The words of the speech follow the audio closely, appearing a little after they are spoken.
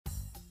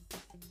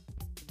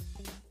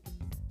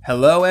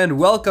Hello and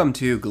welcome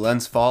to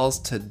Glens Falls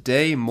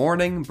Today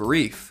Morning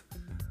Brief.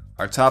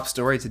 Our top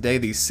story today,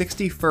 the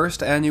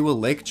 61st annual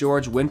Lake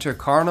George Winter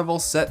Carnival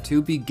set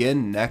to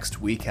begin next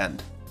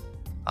weekend.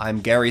 I'm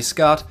Gary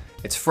Scott,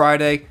 it's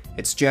Friday,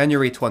 it's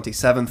January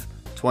 27th,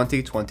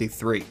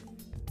 2023.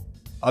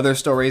 Other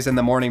stories in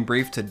the morning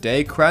brief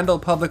today, Carnival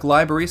Public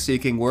Library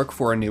seeking work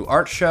for a new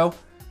art show,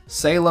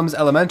 Salem's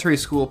elementary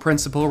school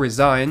principal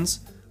resigns,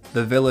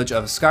 the village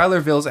of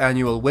Schuylerville's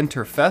annual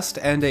Winter Fest,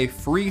 and a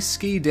free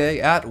ski day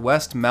at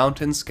West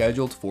Mountain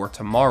scheduled for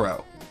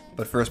tomorrow.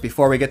 But first,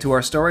 before we get to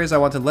our stories, I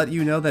want to let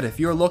you know that if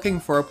you're looking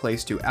for a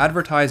place to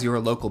advertise your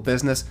local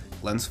business,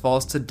 Glens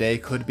Falls Today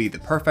could be the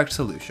perfect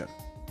solution.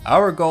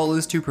 Our goal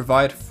is to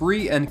provide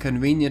free and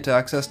convenient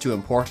access to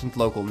important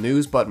local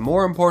news, but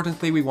more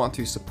importantly, we want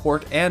to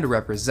support and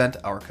represent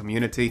our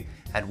community.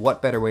 And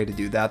what better way to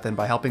do that than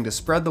by helping to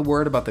spread the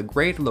word about the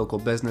great local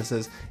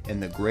businesses in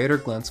the greater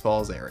Glens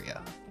Falls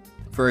area.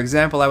 For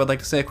example, I would like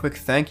to say a quick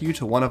thank you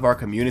to one of our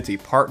community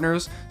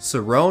partners,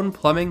 Cerrone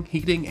Plumbing,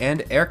 Heating,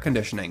 and Air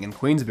Conditioning in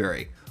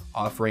Queensbury,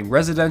 offering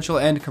residential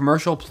and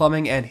commercial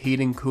plumbing and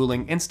heating,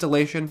 cooling,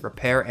 installation,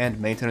 repair, and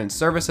maintenance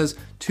services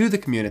to the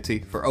community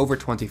for over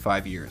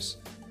 25 years.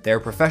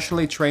 Their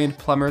professionally trained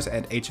plumbers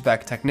and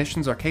HVAC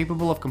technicians are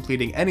capable of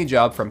completing any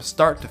job from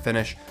start to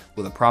finish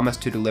with a promise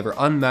to deliver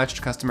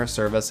unmatched customer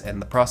service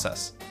in the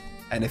process.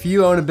 And if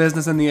you own a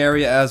business in the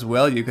area as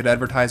well, you could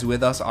advertise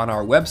with us on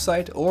our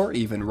website or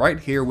even right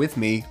here with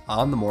me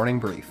on the Morning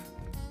Brief.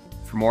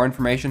 For more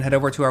information, head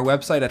over to our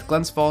website at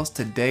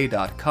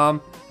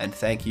glensfallstoday.com, and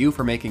thank you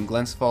for making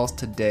Glens Falls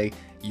Today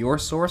your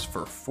source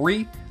for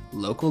free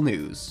local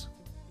news.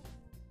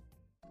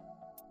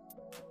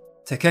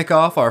 To kick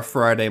off our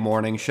Friday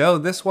morning show,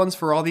 this one's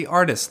for all the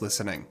artists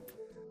listening.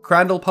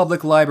 Carnival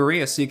Public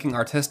Library is seeking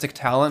artistic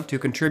talent to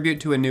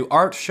contribute to a new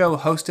art show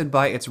hosted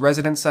by its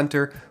resident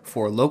center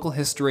for local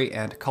history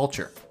and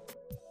culture.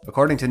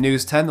 According to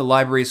News 10, the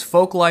library's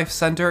Folk Life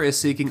Center is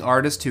seeking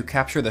artists to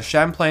capture the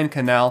Champlain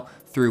Canal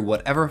through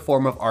whatever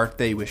form of art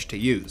they wish to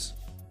use.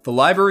 The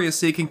library is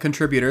seeking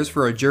contributors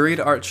for a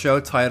juried art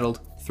show titled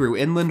Through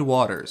Inland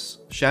Waters,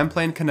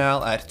 Champlain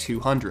Canal at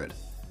 200,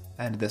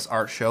 and this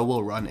art show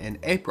will run in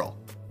April.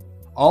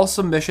 All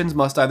submissions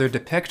must either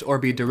depict or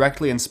be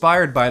directly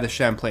inspired by the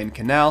Champlain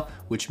Canal,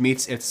 which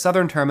meets its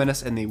southern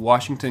terminus in the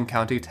Washington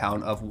County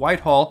town of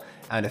Whitehall,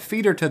 and a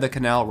feeder to the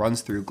canal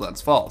runs through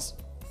Glens Falls.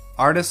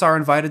 Artists are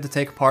invited to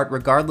take part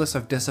regardless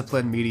of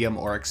discipline, medium,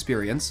 or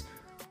experience.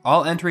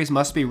 All entries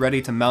must be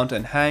ready to mount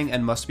and hang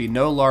and must be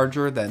no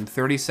larger than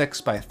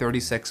 36 by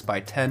 36 by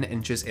 10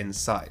 inches in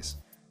size.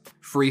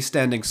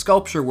 Freestanding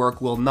sculpture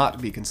work will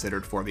not be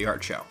considered for the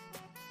art show.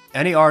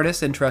 Any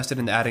artist interested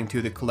in adding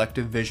to the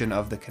collective vision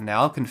of the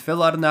canal can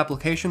fill out an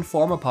application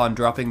form upon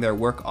dropping their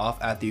work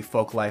off at the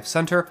Folk Life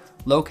Center,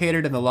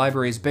 located in the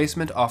library's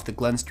basement off the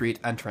Glen Street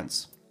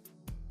entrance.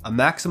 A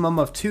maximum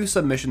of 2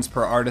 submissions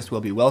per artist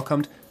will be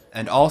welcomed,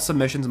 and all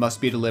submissions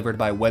must be delivered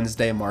by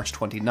Wednesday, March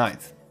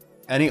 29th.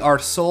 Any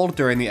art sold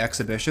during the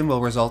exhibition will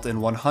result in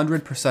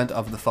 100%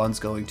 of the funds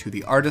going to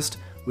the artist,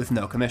 with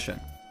no commission.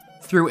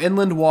 Through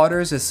Inland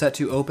Waters is set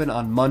to open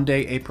on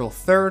Monday, April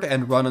 3rd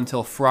and run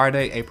until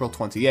Friday, April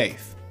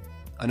 28th.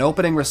 An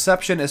opening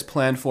reception is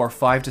planned for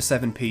 5 to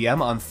 7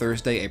 p.m. on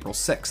Thursday, April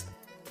 6th.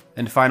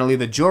 And finally,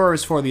 the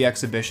jurors for the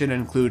exhibition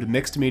include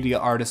mixed media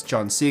artist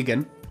John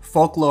Segan,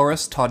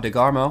 folklorist Todd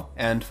DeGarmo,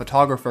 and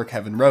photographer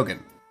Kevin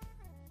Rogan.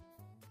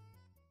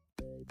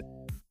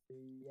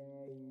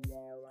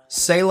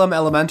 Salem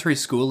Elementary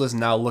School is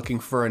now looking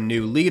for a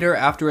new leader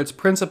after its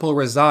principal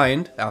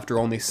resigned after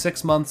only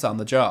 6 months on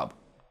the job.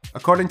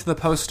 According to the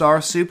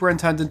Post-Star,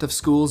 Superintendent of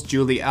Schools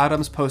Julie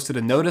Adams posted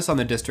a notice on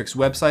the district's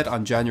website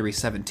on January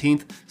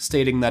 17th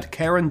stating that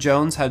Karen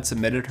Jones had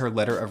submitted her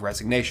letter of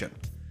resignation.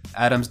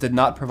 Adams did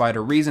not provide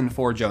a reason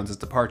for Jones's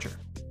departure.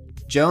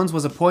 Jones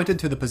was appointed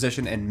to the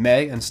position in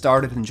May and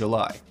started in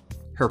July.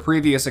 Her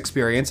previous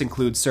experience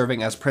includes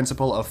serving as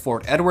principal of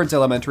Fort Edwards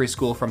Elementary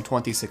School from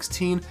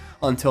 2016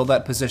 until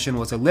that position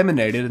was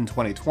eliminated in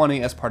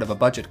 2020 as part of a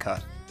budget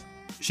cut.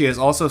 She has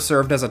also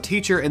served as a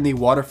teacher in the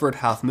Waterford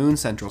Half Moon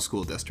Central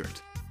School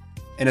District.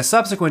 In a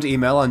subsequent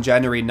email on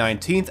January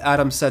 19th,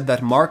 Adams said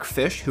that Mark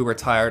Fish, who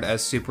retired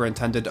as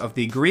superintendent of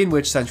the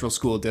Greenwich Central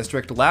School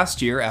District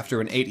last year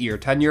after an 8-year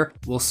tenure,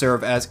 will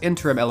serve as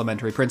interim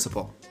elementary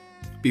principal.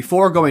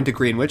 Before going to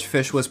Greenwich,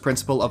 Fish was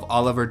principal of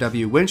Oliver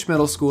W. Winch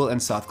Middle School in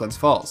South Glens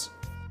Falls.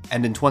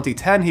 And in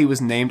 2010, he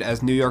was named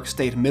as New York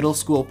State Middle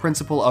School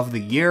Principal of the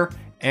Year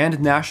and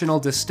National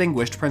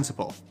Distinguished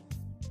Principal.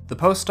 The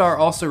Post-Star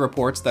also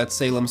reports that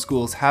Salem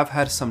schools have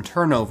had some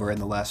turnover in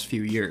the last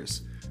few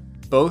years.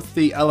 Both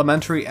the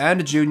elementary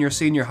and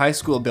junior-senior high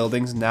school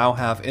buildings now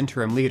have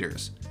interim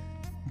leaders.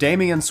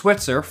 Damian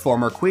Switzer,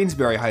 former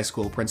Queensbury High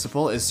School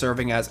principal, is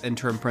serving as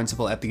interim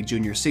principal at the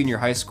junior-senior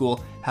high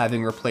school,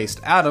 having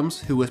replaced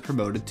Adams, who was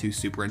promoted to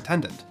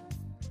superintendent.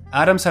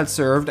 Adams had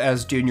served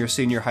as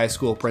junior-senior high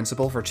school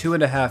principal for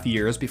 2.5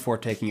 years before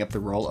taking up the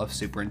role of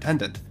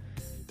superintendent.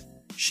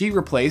 She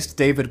replaced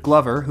David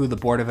Glover, who the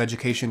Board of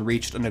Education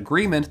reached an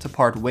agreement to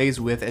part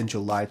ways with in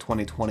July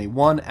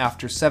 2021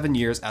 after 7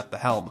 years at the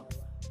helm.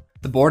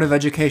 The Board of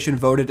Education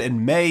voted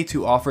in May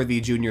to offer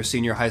the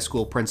junior-senior high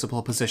school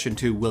principal position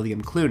to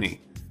William Clooney.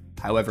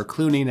 However,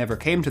 Clooney never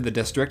came to the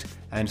district,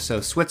 and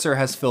so Switzer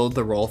has filled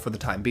the role for the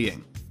time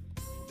being.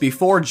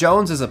 Before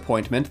Jones's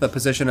appointment, the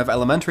position of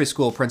elementary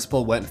school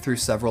principal went through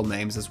several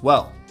names as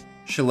well.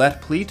 Shalette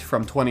Pleat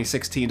from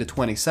 2016 to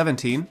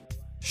 2017,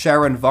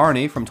 Sharon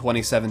Varney from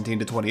 2017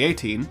 to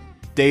 2018,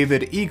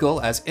 David Eagle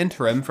as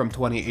interim from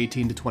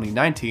 2018 to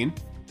 2019,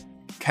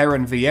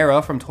 Karen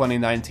Vieira from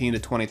 2019 to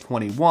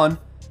 2021,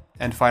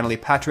 and finally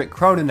Patrick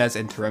Cronin as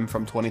interim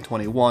from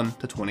 2021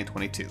 to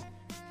 2022.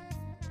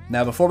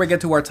 Now, before we get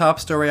to our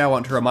top story, I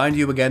want to remind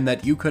you again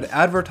that you could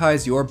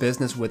advertise your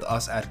business with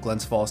us at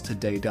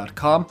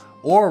glennsfallstoday.com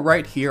or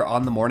right here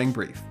on The Morning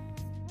Brief.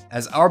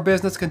 As our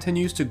business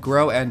continues to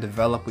grow and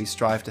develop, we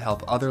strive to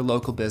help other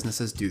local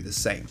businesses do the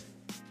same.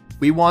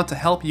 We want to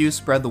help you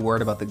spread the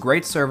word about the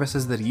great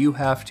services that you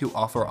have to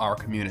offer our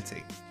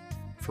community.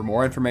 For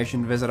more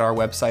information, visit our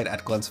website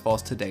at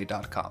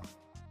glennsfallstoday.com.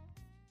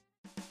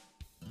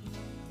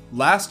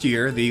 Last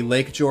year, the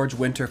Lake George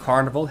Winter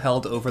Carnival,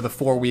 held over the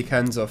 4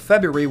 weekends of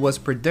February, was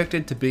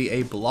predicted to be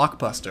a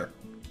blockbuster.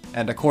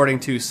 And according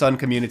to Sun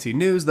Community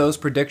News, those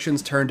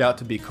predictions turned out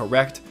to be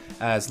correct,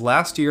 as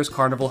last year's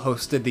carnival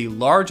hosted the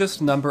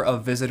largest number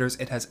of visitors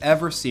it has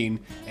ever seen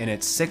in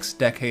its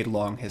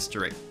 6-decade-long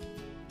history.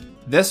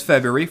 This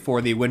February, for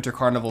the Winter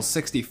Carnival's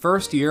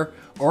 61st year,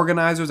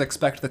 organizers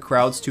expect the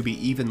crowds to be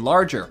even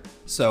larger,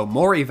 so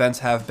more events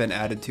have been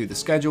added to the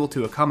schedule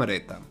to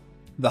accommodate them.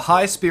 The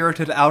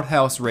high-spirited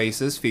outhouse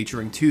races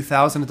featuring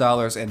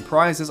 $2,000 in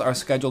prizes are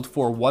scheduled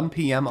for 1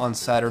 p.m. on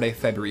Saturday,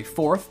 February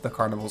 4th, the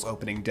carnival's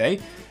opening day,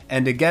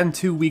 and again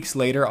 2 weeks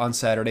later on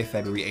Saturday,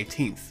 February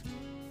 18th.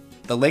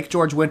 The Lake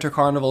George Winter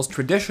Carnival's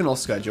traditional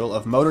schedule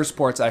of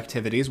motorsports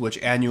activities which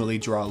annually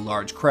draw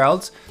large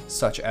crowds,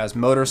 such as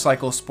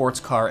motorcycle, sports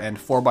car, and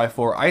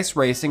 4x4 ice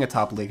racing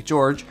atop Lake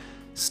George,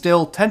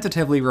 still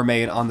tentatively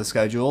remain on the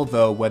schedule,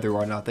 though whether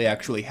or not they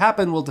actually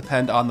happen will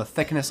depend on the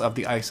thickness of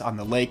the ice on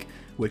the lake,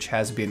 which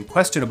has been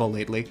questionable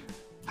lately.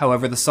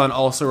 However, the Sun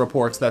also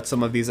reports that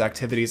some of these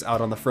activities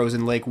out on the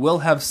frozen lake will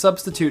have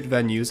substitute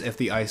venues if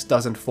the ice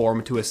doesn't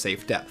form to a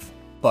safe depth.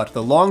 But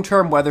the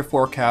long-term weather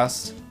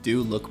forecasts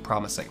do look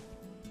promising.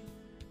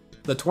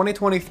 The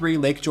 2023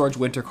 Lake George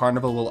Winter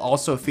Carnival will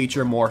also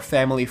feature more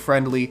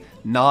family-friendly,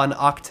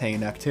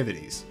 non-octane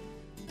activities.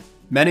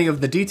 Many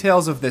of the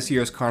details of this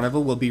year's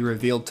carnival will be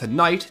revealed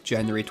tonight,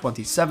 January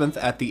 27th,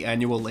 at the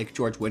annual Lake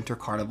George Winter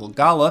Carnival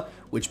Gala,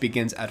 which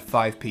begins at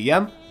 5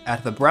 p.m.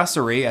 at the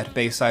Brasserie at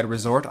Bayside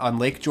Resort on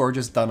Lake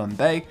George's Dunham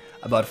Bay,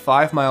 about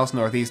 5 miles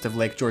northeast of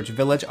Lake George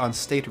Village on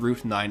State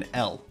Route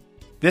 9L.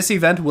 This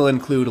event will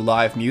include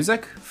live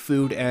music,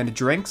 food and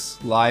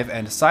drinks, live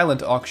and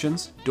silent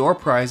auctions, door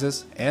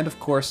prizes, and of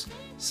course,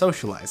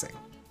 socializing.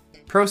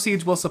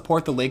 Proceeds will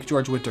support the Lake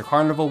George Winter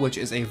Carnival, which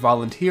is a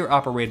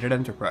volunteer-operated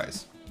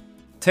enterprise.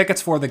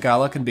 Tickets for the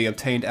gala can be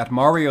obtained at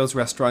Mario's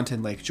restaurant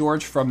in Lake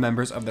George from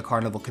members of the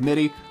Carnival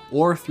Committee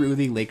or through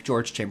the Lake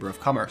George Chamber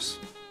of Commerce.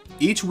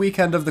 Each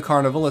weekend of the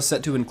carnival is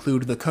set to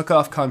include the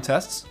cook-off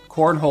contests,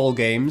 cornhole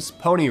games,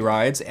 pony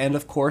rides, and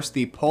of course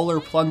the polar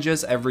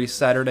plunges every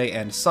Saturday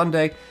and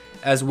Sunday,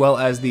 as well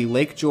as the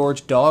Lake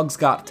George Dogs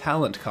Got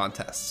Talent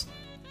contests.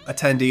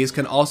 Attendees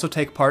can also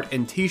take part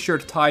in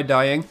t-shirt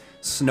tie-dyeing,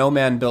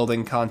 snowman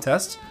building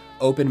contests,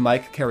 open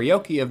mic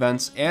karaoke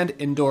events, and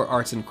indoor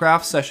arts and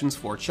crafts sessions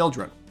for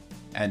children.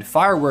 And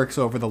fireworks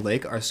over the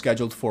lake are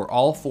scheduled for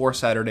all 4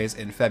 Saturdays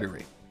in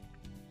February.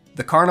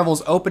 The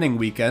carnival's opening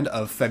weekend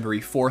of February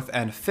 4th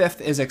and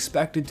 5th is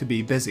expected to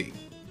be busy.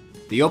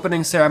 The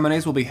opening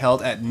ceremonies will be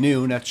held at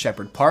noon at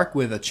Shepherd Park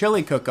with a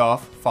chili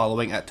cook-off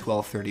following at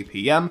 12:30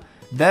 p.m.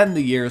 Then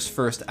the year's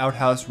first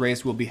outhouse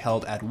race will be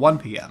held at 1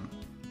 p.m.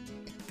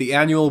 The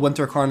annual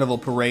Winter Carnival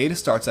Parade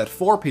starts at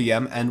 4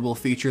 p.m. and will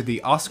feature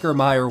the Oscar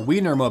Mayer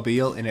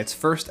Wienermobile in its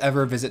first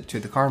ever visit to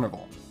the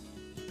carnival.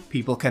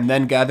 People can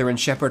then gather in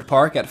Shepherd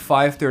Park at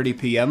 5:30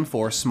 p.m.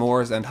 for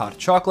s'mores and hot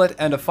chocolate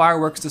and a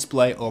fireworks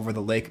display over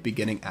the lake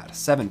beginning at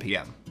 7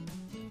 p.m.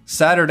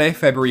 Saturday,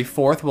 February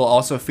 4th will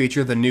also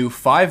feature the new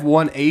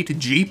 518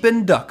 Jeep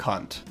and Duck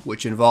Hunt,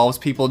 which involves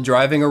people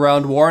driving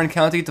around Warren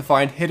County to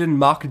find hidden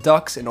mock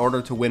ducks in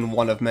order to win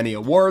one of many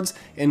awards,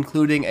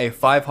 including a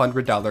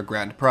 $500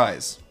 grand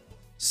prize.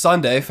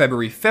 Sunday,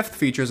 February 5th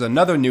features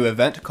another new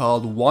event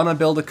called Wanna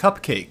Build a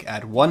Cupcake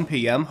at 1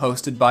 p.m.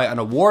 hosted by an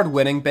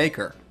award-winning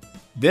baker.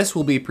 This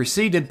will be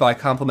preceded by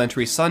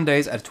complimentary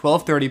sundaes at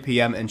 12:30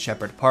 p.m. in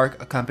Shepherd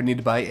Park,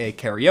 accompanied by a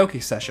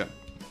karaoke session.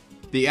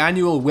 The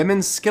annual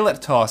Women's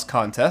Skillet Toss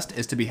contest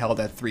is to be held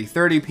at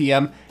 3:30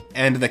 p.m.,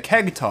 and the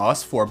Keg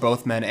Toss for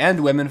both men and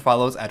women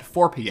follows at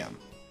 4 p.m.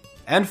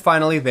 And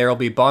finally, there will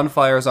be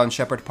bonfires on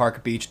Shepherd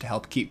Park Beach to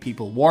help keep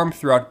people warm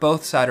throughout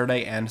both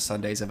Saturday and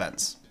Sunday's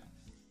events.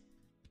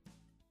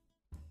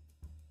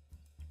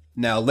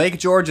 Now, Lake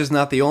George is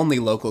not the only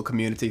local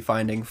community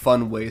finding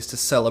fun ways to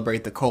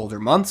celebrate the colder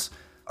months.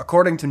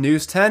 According to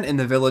News 10, in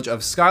the village of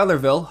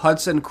Schuylerville,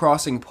 Hudson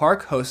Crossing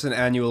Park hosts an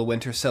annual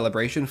winter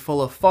celebration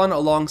full of fun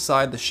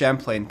alongside the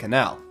Champlain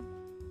Canal.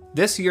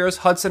 This year's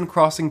Hudson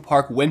Crossing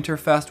Park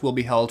Winterfest will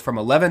be held from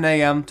 11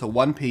 a.m. to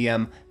 1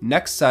 p.m.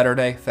 next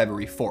Saturday,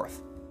 February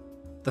 4th.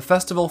 The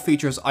festival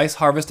features ice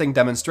harvesting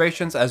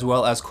demonstrations as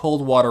well as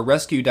cold water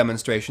rescue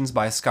demonstrations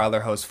by Schuyler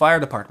Hose Fire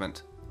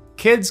Department.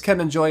 Kids can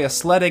enjoy a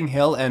sledding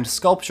hill and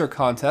sculpture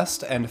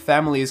contest, and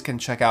families can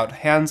check out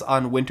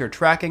hands-on winter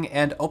tracking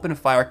and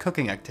open-fire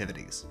cooking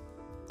activities.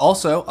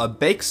 Also, a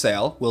bake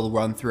sale will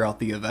run throughout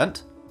the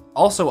event.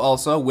 Also,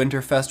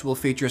 Winterfest will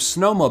feature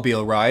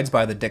snowmobile rides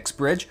by the Dix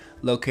Bridge,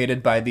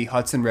 located by the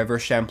Hudson River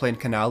Champlain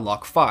Canal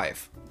Lock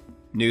 5.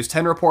 News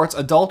 10 reports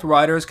adult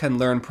riders can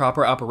learn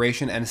proper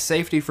operation and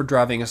safety for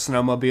driving a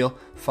snowmobile,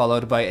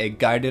 followed by a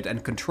guided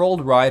and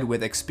controlled ride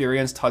with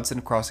experienced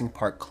Hudson Crossing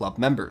Park Club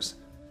members.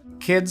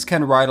 Kids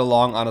can ride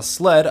along on a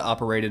sled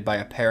operated by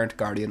a parent,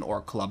 guardian,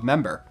 or club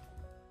member.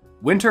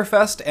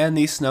 Winterfest and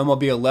the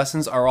snowmobile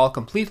lessons are all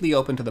completely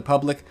open to the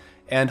public,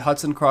 and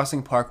Hudson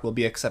Crossing Park will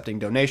be accepting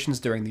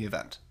donations during the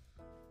event.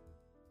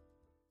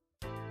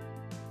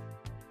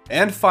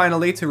 And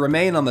finally, to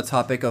remain on the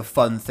topic of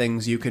fun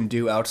things you can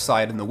do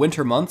outside in the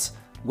winter months,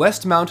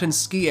 West Mountain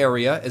Ski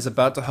Area is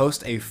about to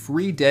host a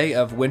free day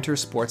of winter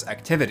sports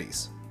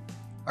activities.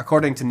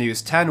 According to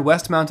News 10,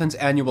 West Mountain's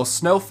annual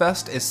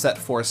Snowfest is set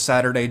for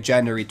Saturday,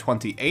 January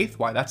 28th,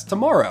 why that's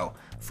tomorrow,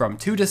 from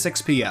 2 to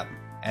 6 p.m.,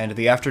 and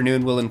the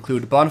afternoon will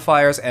include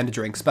bonfires and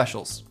drink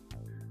specials.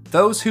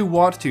 Those who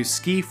want to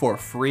ski for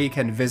free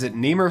can visit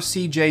Nemur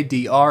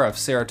CJDR of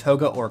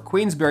Saratoga or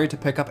Queensbury to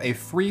pick up a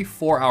free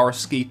 4-hour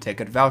ski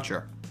ticket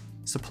voucher.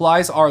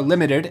 Supplies are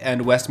limited,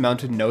 and West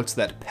Mountain notes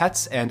that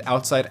pets and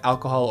outside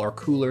alcohol or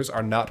coolers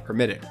are not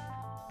permitted.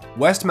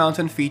 West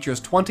Mountain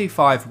features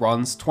 25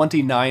 runs,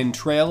 29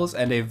 trails,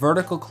 and a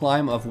vertical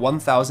climb of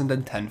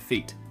 1,010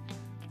 feet.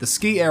 The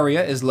ski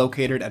area is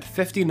located at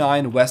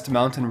 59 West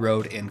Mountain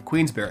Road in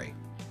Queensbury.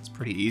 It's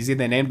pretty easy,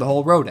 they named the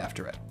whole road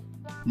after it.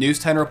 News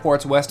 10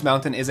 reports West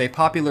Mountain is a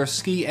popular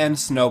ski and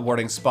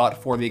snowboarding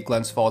spot for the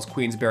Glens Falls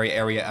Queensbury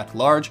area at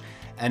large,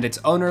 and its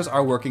owners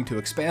are working to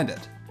expand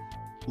it.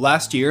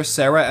 Last year,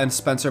 Sarah and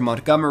Spencer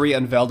Montgomery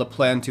unveiled a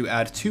plan to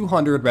add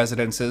 200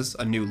 residences,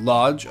 a new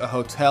lodge, a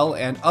hotel,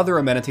 and other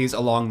amenities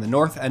along the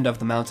north end of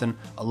the mountain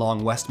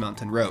along West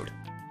Mountain Road.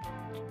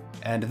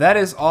 And that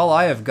is all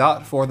I have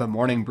got for the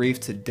morning brief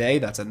today.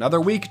 That's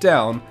another week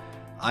down.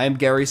 I'm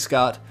Gary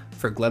Scott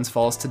for Glens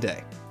Falls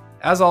Today.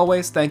 As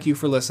always, thank you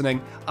for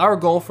listening. Our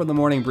goal for the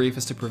morning brief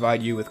is to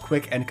provide you with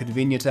quick and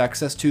convenient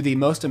access to the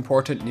most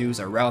important news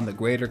around the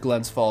greater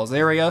Glens Falls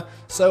area,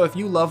 so if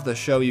you love the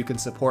show, you can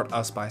support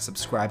us by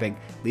subscribing,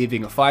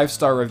 leaving a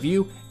 5-star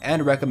review,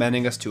 and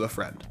recommending us to a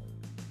friend.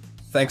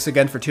 Thanks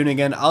again for tuning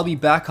in. I'll be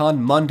back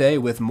on Monday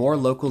with more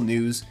local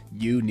news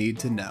you need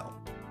to know.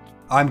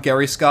 I'm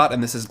Gary Scott,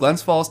 and this is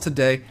Glens Falls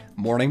Today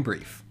Morning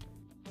Brief.